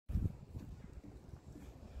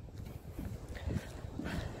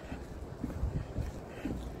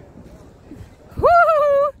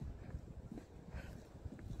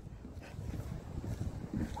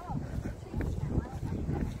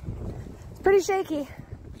pretty shaky.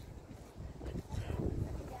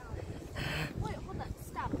 Wait, hold on.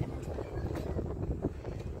 Stop.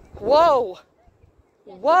 Whoa!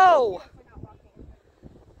 Whoa!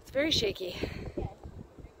 It's very shaky.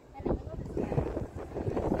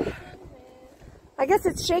 I guess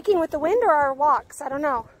it's shaking with the wind or our walks. I don't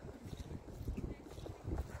know.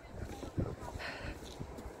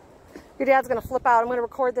 Your dad's gonna flip out. I'm gonna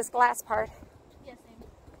record this glass part. Yes,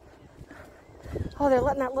 Oh, they're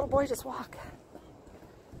letting that little boy just walk.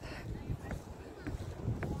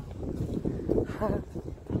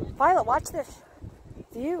 Violet, watch this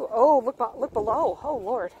view. Oh, look below. Oh,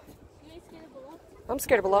 Lord. You ain't scared of below? I'm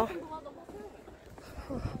scared of below.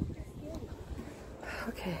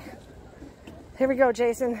 Okay. Here we go,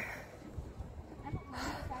 Jason. I don't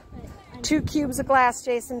mind the fact that I'm 2 cubes of glass,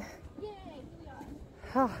 Jason. Yay, here we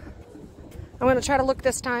are. Oh. I'm going to try to look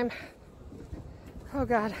this time. Oh,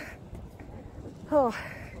 God. Oh.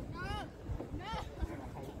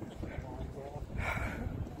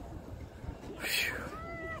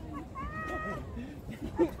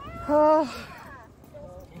 Oh.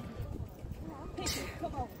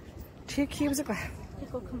 2 cubes of glass.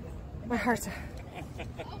 My heart's...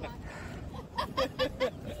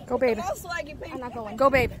 Go, babe. I'm not going. Go,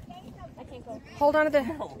 babe. I can't go. Hold on to the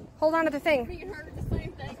thing. Hold on to the thing.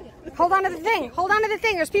 Hold on to the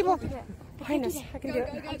thing. There's people behind us. I can do it.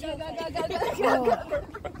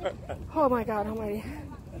 Oh my God almighty.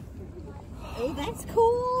 Oh, that's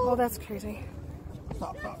cool. Oh, that's crazy.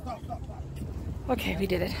 Okay, we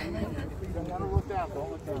did it.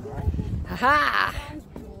 Haha!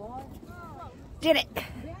 Did it.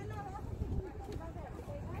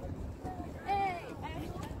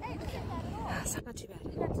 It's not too bad.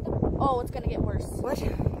 Oh, it's gonna get worse. What?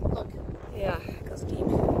 Look. Yeah, it goes deep.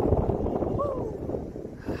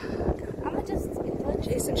 I'm gonna just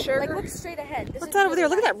Jason Sugar. like look straight ahead. This What's is that over really there?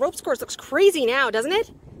 Look at that ropes course. Looks crazy now, doesn't it?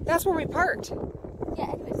 That's where we parked.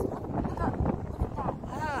 Yeah, anyways, look up. Look at that.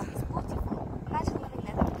 Ah, It's beautiful. Imagine living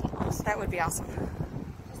there. That would be awesome. that would be awesome.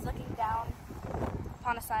 Just looking down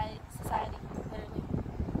upon a society, literally.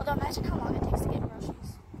 Although imagine how long it takes to get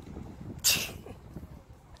groceries.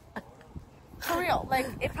 For real, like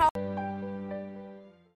it probably